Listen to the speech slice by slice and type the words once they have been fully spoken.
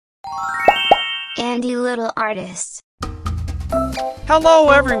Andy Little Artist. Hello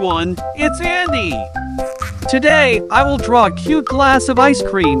everyone, it's Andy. Today, I will draw a cute glass of ice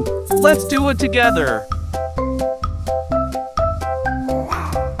cream. Let's do it together.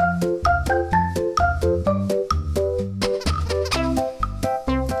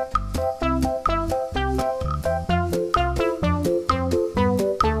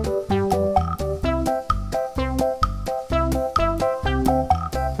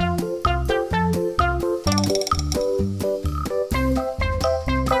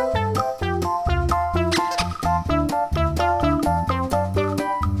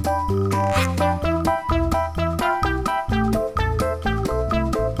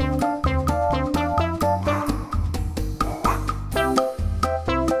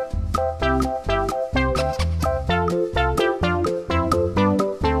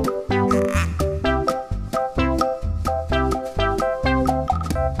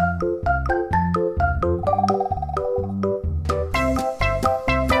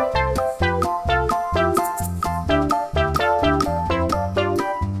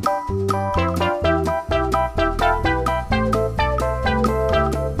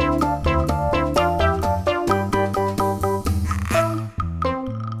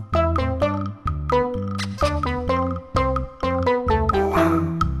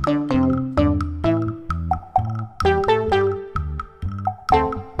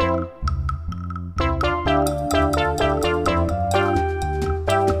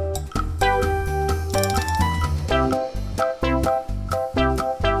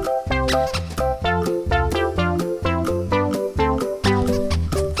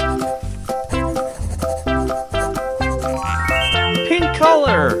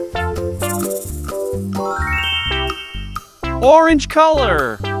 Color. Orange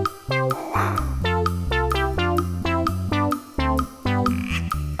color.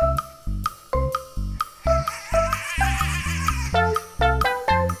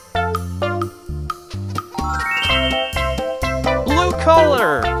 Blue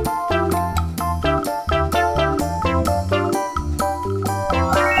color.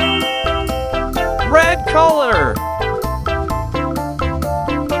 Red color.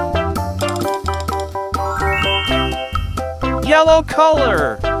 Yellow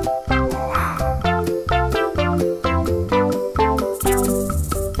color.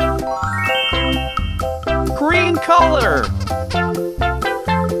 Green color.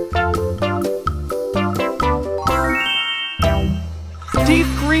 Deep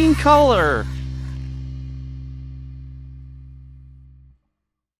green color.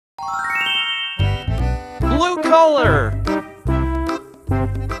 Blue color.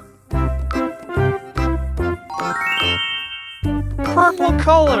 Purple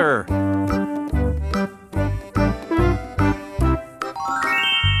color.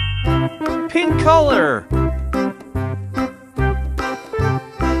 Pink color.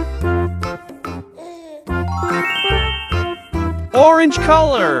 Orange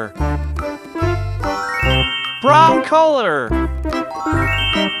color. Brown color.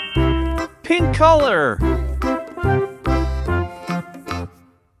 Pink color.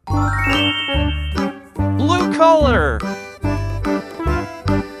 Blue color.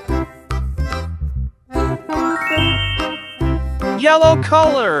 Yellow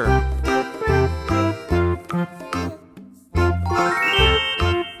color.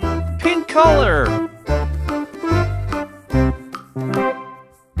 Pink color.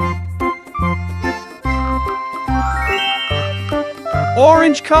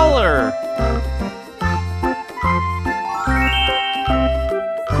 Orange color.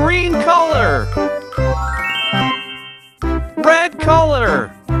 Green color. Red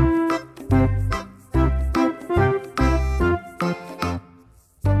color.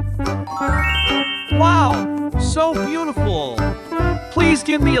 Wow, so beautiful! Please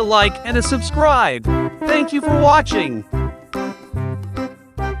give me a like and a subscribe. Thank you for watching.